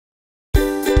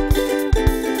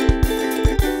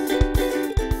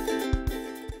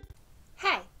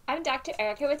Dr.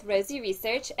 Erica with Rosie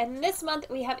Research, and this month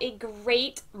we have a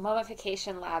great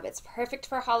mummification lab. It's perfect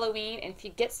for Halloween, and if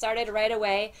you get started right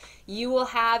away, you will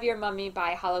have your mummy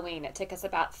by Halloween. It took us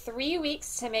about 3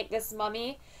 weeks to make this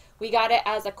mummy. We got it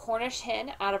as a Cornish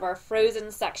hen out of our frozen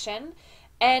section.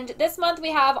 And this month we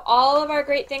have all of our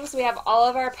great things. We have all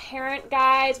of our parent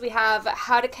guides. We have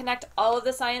how to connect all of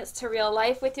the science to real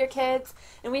life with your kids.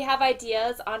 And we have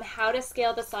ideas on how to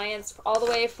scale the science all the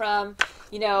way from,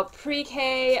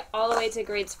 pre-K all the way to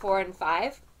grades 4 and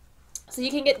 5. So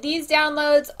you can get these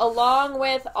downloads along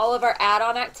with all of our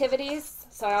add-on activities.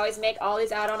 So I always make all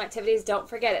these add-on activities. Don't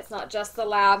forget, it's not just the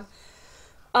lab.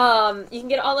 You can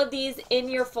get all of these in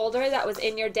your folder that was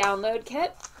in your download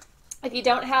kit. If you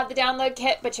don't have the download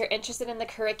kit but you're interested in the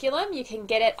curriculum, you can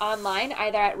get it online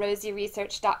either at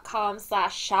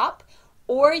rosieresearch.com/shop,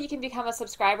 or you can become a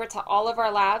subscriber to all of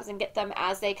our labs and get them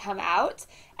as they come out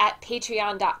at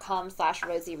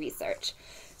patreon.com/rosieresearch.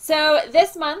 So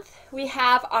this month we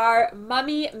have our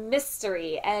mummy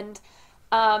mystery, and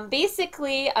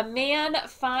basically a man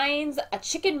finds a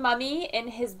chicken mummy in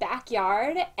his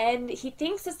backyard and he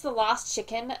thinks it's the lost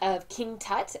chicken of King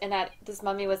Tut and that this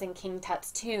mummy was in King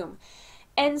Tut's tomb.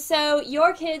 And so you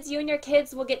and your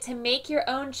kids will get to make your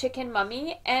own chicken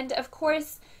mummy. And of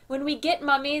course, when we get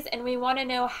mummies and we want to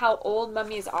know how old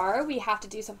mummies are, we have to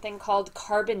do something called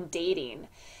carbon dating.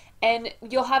 And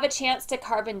you'll have a chance to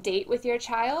carbon date with your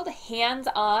child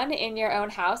hands-on in your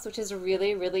own house, which is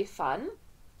really, really fun.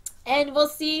 And we'll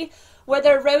see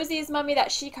whether Rosie's mummy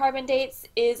that she carbon dates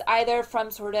is either from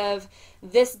sort of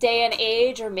this day and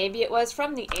age, or maybe it was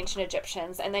from the ancient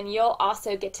Egyptians. And then you'll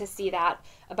also get to see that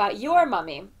about your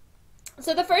mummy.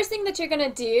 So the first thing that you're going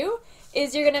to do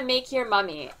is you're going to make your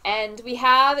mummy. And we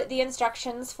have the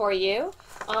instructions for you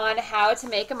on how to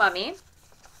make a mummy.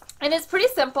 And it's pretty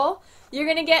simple. You're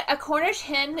going to get a Cornish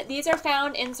hen. These are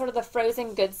found in sort of the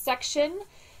frozen goods section.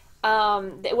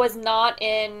 It was not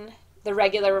in the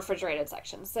regular refrigerated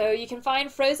section. So you can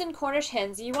find frozen Cornish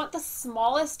hens. You want the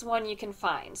smallest one you can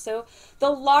find. So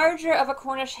the larger of a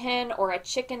Cornish hen or a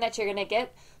chicken that you're going to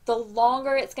get, the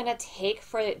longer it's going to take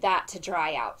for that to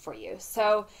dry out for you.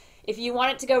 So if you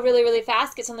want it to go really, really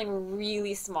fast, get something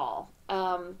really small.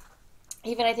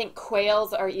 Even I think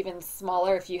quails are even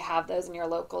smaller if you have those in your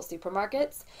local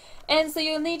supermarkets. And so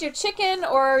you'll need your chicken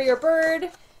or your bird,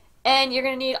 and you're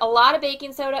going to need a lot of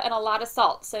baking soda and a lot of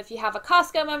salt. So if you have a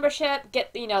Costco membership,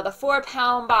 get the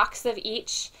 4-pound box of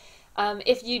each.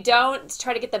 If you don't,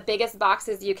 try to get the biggest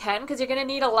boxes you can, because you're going to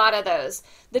need a lot of those.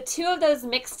 The two of those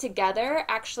mixed together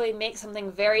actually make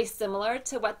something very similar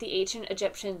to what the ancient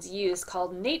Egyptians used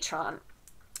called natron.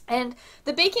 And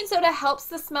the baking soda helps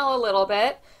the smell a little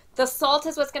bit. The salt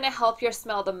is what's going to help your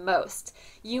smell the most.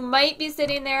 You might be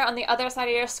sitting there on the other side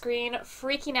of your screen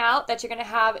freaking out that you're going to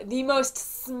have the most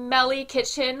smelly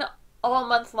kitchen all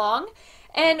month long.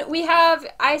 And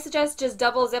I suggest just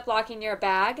double ziplocking your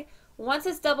bag. Once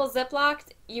it's double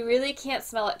ziplocked, you really can't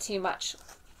smell it too much.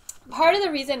 Part of the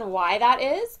reason why that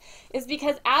is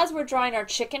because as we're drying our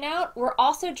chicken out, we're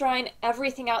also drying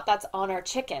everything out that's on our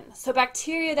chicken. So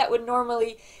bacteria that would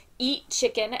normally eat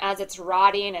chicken as it's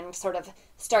rotting and sort of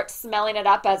start smelling it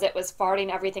up as it was farting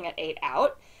everything it ate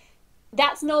out,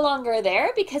 that's no longer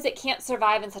there because it can't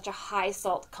survive in such a high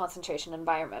salt concentration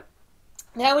environment.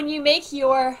 Now when you make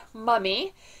your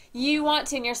mummy,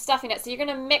 and you're stuffing it, so you're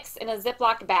going to mix in a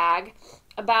Ziploc bag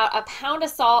about a pound of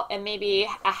salt and maybe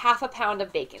a half a pound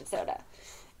of baking soda.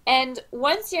 And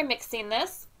once you're mixing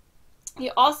this,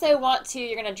 you're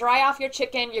going to dry off your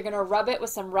chicken, you're going to rub it with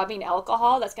some rubbing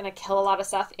alcohol that's going to kill a lot of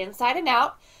stuff inside and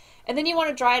out. And then you want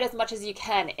to dry it as much as you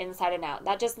can inside and out.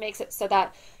 That just makes it so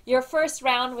that your first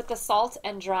round with the salt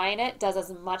and drying it does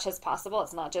as much as possible.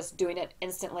 It's not just doing it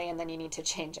instantly and then you need to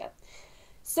change it.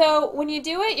 So when you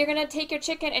do it, you're going to take your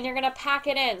chicken and you're going to pack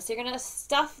it in. So you're going to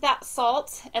stuff that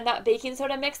salt and that baking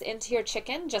soda mix into your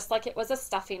chicken just like it was a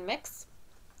stuffing mix.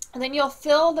 And then you'll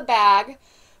fill the bag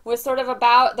with sort of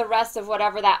about the rest of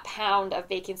whatever that pound of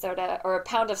baking soda or a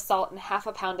pound of salt and half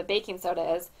a pound of baking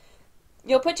soda is.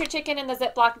 You'll put your chicken in the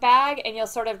Ziploc bag and you'll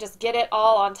sort of just get it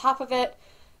all on top of it,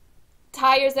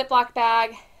 tie your Ziploc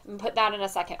bag, and put that in a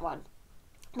second one.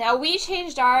 Now we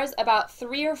changed ours about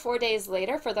 3 or 4 days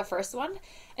later for the first one,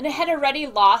 and it had already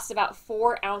lost about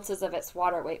 4 ounces of its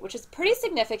water weight, which is pretty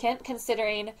significant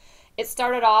considering it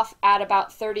started off at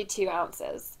about 32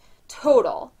 ounces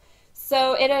total.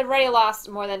 So it had already lost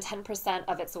more than 10%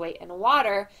 of its weight in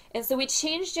water, and so we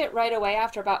changed it right away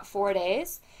after about 4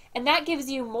 days, and that gives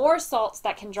you more salts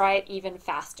that can dry it even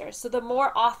faster. So the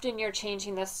more often you're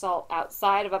changing this salt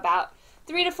outside of about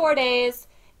 3 to 4 days,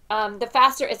 the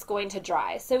faster it's going to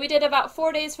dry. So we did about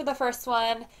 4 days for the first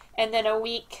one, and then a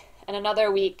week and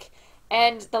another week,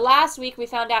 And the last week we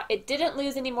found out it didn't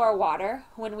lose any more water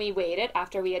when we weighed it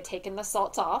after we had taken the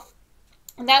salts off.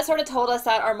 And that sort of told us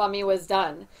that our mummy was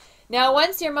done. Now,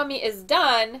 once your mummy is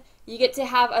done, you get to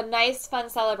have a nice, fun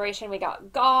celebration. We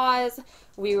got gauze.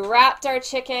 We wrapped our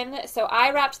chicken. So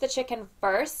I wrapped the chicken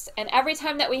first. And every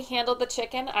time that we handled the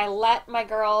chicken, I let my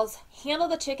girls handle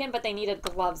the chicken, but they needed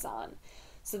gloves on.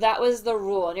 So that was the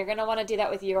rule. And you're going to want to do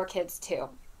that with your kids too.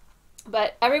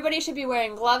 But everybody should be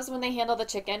wearing gloves when they handle the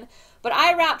chicken. But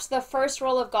I wrapped the first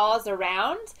roll of gauze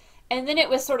around, and then it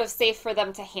was sort of safe for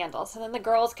them to handle. So then the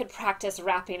girls could practice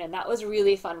wrapping, and that was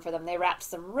really fun for them. They wrapped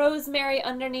some rosemary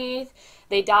underneath.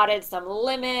 They dotted some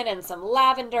lemon and some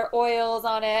lavender oils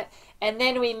on it. And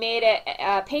then we made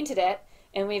it, painted it,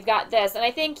 and we've got this. And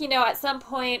I think, you know, at some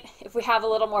point, if we have a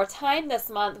little more time this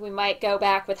month, we might go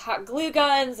back with hot glue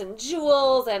guns and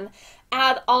jewels and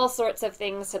add all sorts of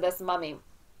things to this mummy.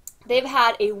 They've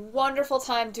had a wonderful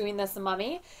time doing this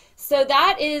mummy. So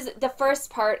that is the first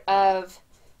part of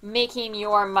making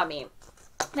your mummy.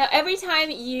 Now, every time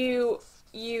you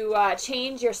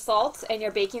change your salt and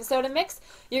your baking soda mix,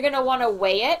 you're going to want to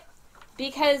weigh it,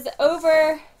 because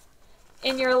over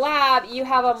in your lab you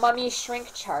have a mummy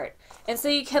shrink chart. And so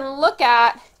you can look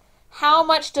at how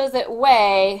much does it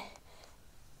weigh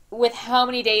with how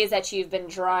many days that you've been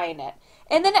drying it.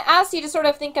 And then it asks you to sort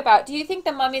of think about, do you think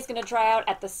the mummy is going to dry out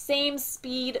at the same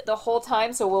speed the whole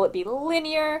time? So will it be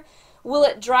linear? Will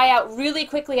it dry out really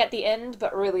quickly at the end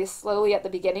but really slowly at the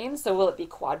beginning? So will it be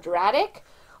quadratic?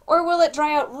 Or will it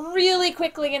dry out really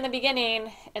quickly in the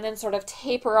beginning and then sort of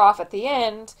taper off at the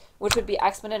end, which would be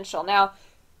exponential? Now,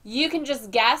 you can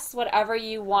just guess whatever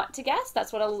you want to guess.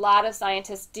 That's what a lot of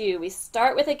scientists do. We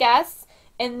start with a guess,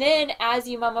 and then as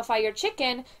you mummify your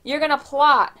chicken, you're going to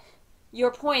plot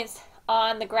your points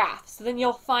on the graph. So then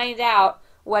you'll find out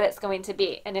what it's going to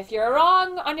be. And if you're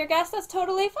wrong on your guess, that's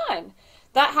totally fine.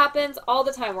 That happens all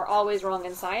the time. We're always wrong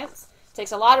in science. It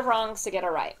takes a lot of wrongs to get it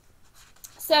right.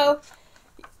 So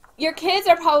your kids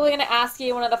are probably going to ask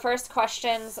you, one of the first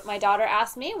questions my daughter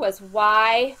asked me was,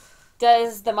 why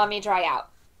does the mummy dry out?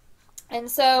 And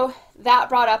so that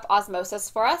brought up osmosis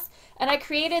for us. And I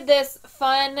created this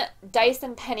fun dice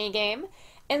and penny game.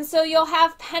 And so you'll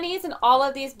have pennies in all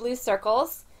of these blue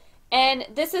circles. And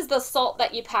this is the salt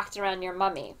that you packed around your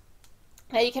mummy.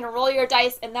 Now you can roll your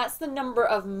dice, and that's the number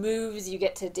of moves you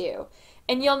get to do.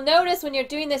 And you'll notice when you're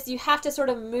doing this, you have to sort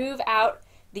of move out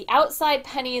the outside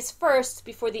pennies first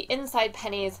before the inside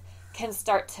pennies can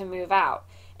start to move out.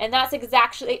 And that's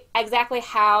exactly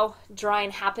how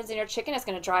drying happens in your chicken. It's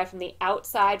going to dry from the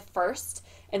outside first,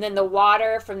 and then the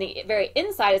water from the very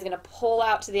inside is going to pull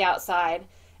out to the outside,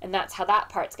 and that's how that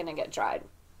part's going to get dried.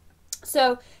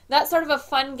 So that's sort of a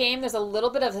fun game. There's a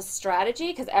little bit of a strategy,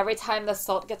 because every time the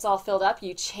salt gets all filled up,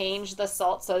 you change the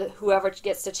salt, so that whoever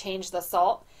gets to change the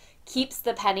salt keeps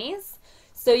the pennies.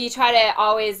 So you try to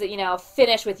always, you know,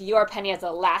 finish with your penny as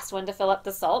the last one to fill up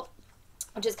the salt,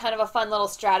 which is kind of a fun little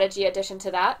strategy addition to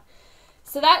that.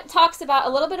 So that talks about a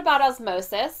little bit about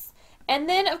osmosis. And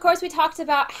then, of course, we talked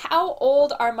about how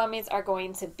old our mummies are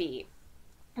going to be.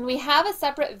 And we have a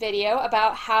separate video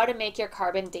about how to make your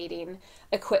carbon dating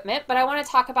equipment, but I want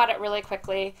to talk about it really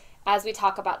quickly as we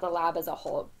talk about the lab as a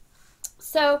whole.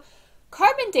 So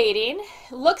carbon dating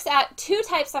looks at two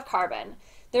types of carbon.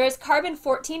 There is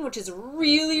carbon-14, which is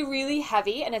really, really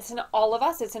heavy, and it's in all of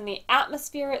us. It's in the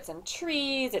atmosphere, it's in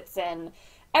trees, it's in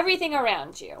everything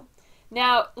around you.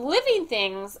 Now, living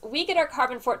things, we get our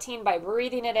carbon-14 by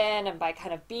breathing it in and by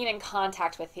kind of being in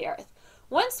contact with the earth.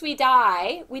 Once we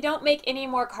die, we don't make any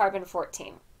more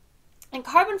carbon-14. And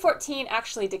carbon-14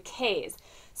 actually decays.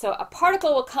 So a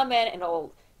particle will come in and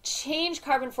it'll change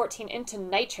carbon-14 into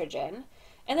nitrogen,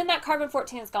 and then that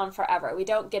carbon-14 is gone forever. We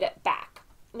don't get it back.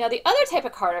 Now, the other type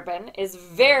of carbon is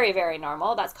very, very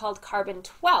normal. That's called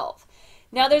carbon-12.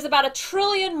 Now, there's about 1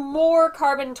 trillion more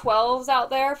carbon-12s out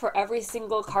there for every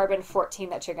single carbon-14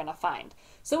 that you're going to find.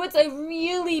 So it's a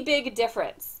really big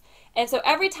difference. And so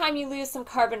every time you lose some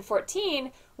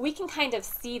carbon-14, we can kind of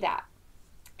see that.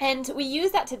 And we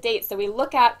use that to date. So we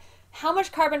look at how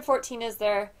much carbon-14 is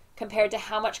there compared to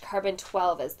how much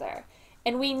carbon-12 is there.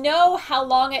 And we know how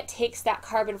long it takes that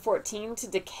carbon-14 to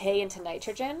decay into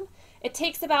nitrogen. It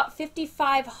takes about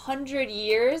 5,500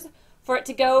 years for it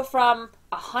to go from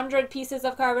 100 pieces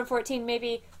of carbon-14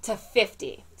 maybe to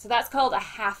 50. So that's called a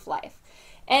half-life.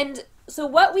 And so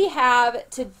what we have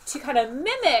to kind of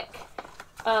mimic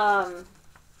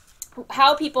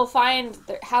how people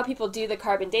do the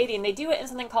carbon dating, they do it in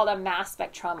something called a mass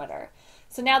spectrometer.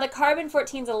 So now the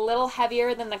carbon-14 is a little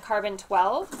heavier than the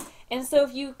carbon-12, and so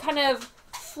if you kind of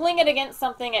fling it against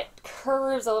something, it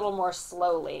curves a little more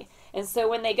slowly. And so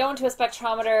when they go into a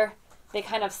spectrometer, they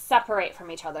kind of separate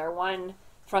from each other, one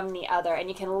from the other, and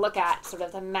you can look at sort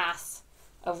of the mass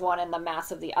of one and the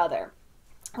mass of the other.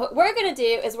 What we're going to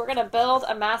do is we're going to build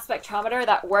a mass spectrometer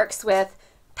that works with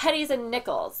pennies and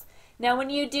nickels. Now, when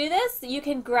you do this, you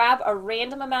can grab a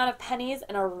random amount of pennies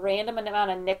and a random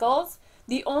amount of nickels.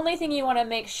 The only thing you want to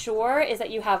make sure is that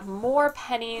you have more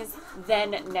pennies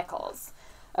than nickels.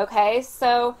 Okay,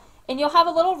 so, and you'll have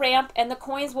a little ramp, and the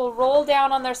coins will roll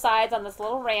down on their sides on this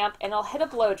little ramp, and it'll hit a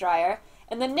blow dryer.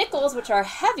 And the nickels, which are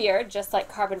heavier, just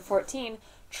like carbon-14,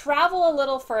 travel a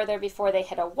little further before they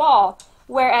hit a wall,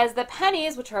 whereas the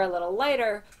pennies, which are a little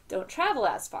lighter, don't travel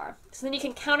as far. So then you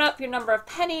can count up your number of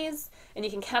pennies, and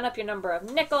you can count up your number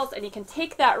of nickels, and you can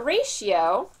take that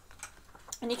ratio,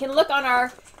 and you can look on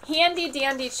our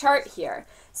handy-dandy chart here.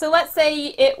 So let's say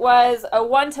it was a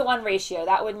 1-to-1 ratio.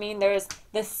 That would mean there's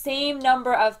the same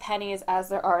number of pennies as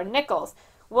there are nickels.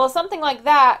 Well, something like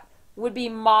that would be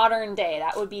modern day.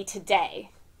 That would be today.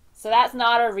 So that's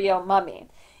not a real mummy.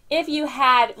 If you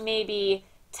had maybe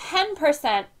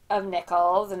 10% of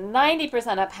nickels and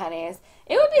 90% of pennies,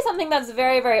 it would be something that's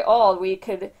very, very old. We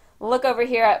could look over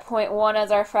here at 0.1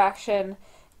 as our fraction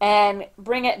and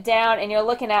bring it down, and you're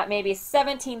looking at maybe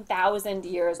 17,000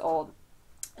 years old.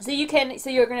 So you're going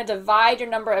to divide your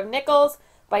number of nickels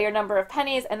by your number of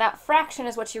pennies, and that fraction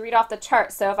is what you read off the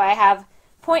chart. So if I have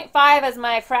 0.5 as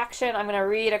my fraction, I'm going to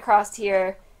read across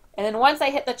here, and then once I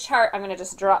hit the chart, I'm going to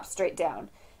just drop straight down.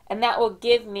 And that will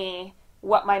give me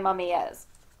what my mummy is.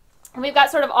 And we've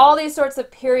got sort of all these sorts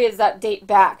of periods that date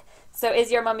back. So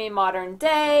is your mummy modern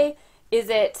day? Is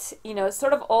it,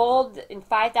 sort of old? In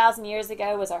 5,000 years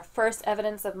ago was our first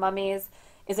evidence of mummies.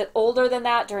 Is it older than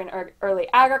that during early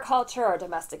agriculture or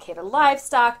domesticated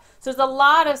livestock? So there's a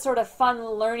lot of sort of fun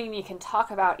learning you can talk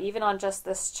about even on just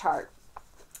this chart.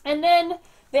 And then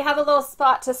they have a little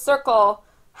spot to circle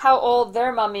how old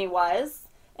their mummy was,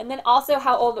 and then also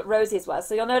how old Rosie's was.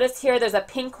 So you'll notice here there's a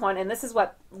pink one, and this is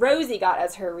what Rosie got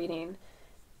as her reading.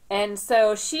 And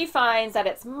so she finds that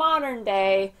it's modern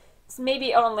day. It's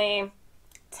maybe only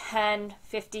 10,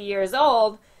 50 years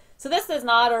old. So this is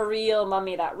not a real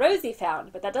mummy that Rosie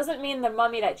found, but that doesn't mean the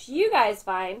mummy that you guys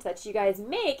find, that you guys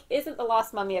make, isn't the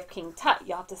lost mummy of King Tut.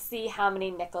 You'll have to see how many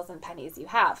nickels and pennies you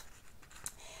have.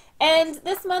 And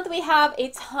this month we have a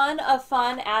ton of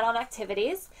fun add-on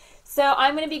activities. So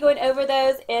I'm going to be going over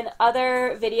those in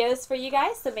other videos for you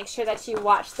guys, so make sure that you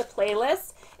watch the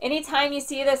playlist. Anytime you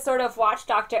see this sort of Watch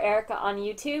Dr. Erica on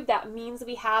YouTube, that means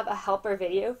we have a helper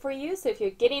video for you. So if you're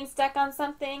getting stuck on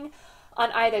something,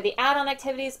 on either the add-on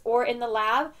activities or in the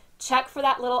lab, check for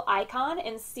that little icon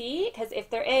and see, because if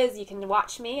there is, you can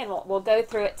watch me and we'll go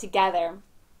through it together.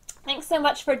 Thanks so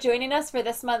much for joining us for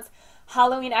this month's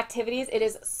Halloween activities. It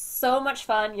is so much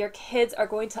fun. Your kids are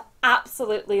going to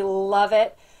absolutely love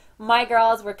it. My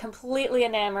girls were completely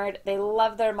enamored. They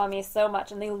loved their mummy so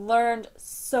much, and they learned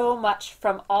so much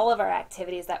from all of our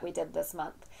activities that we did this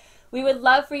month. We would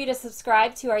love for you to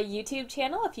subscribe to our YouTube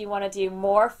channel if you want to do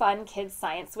more fun kids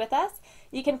science with us.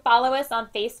 You can follow us on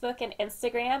Facebook and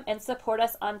Instagram and support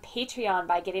us on Patreon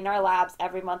by getting our labs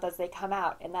every month as they come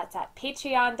out. And that's at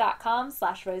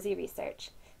patreon.com/rosieresearch.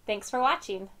 Thanks for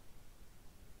watching.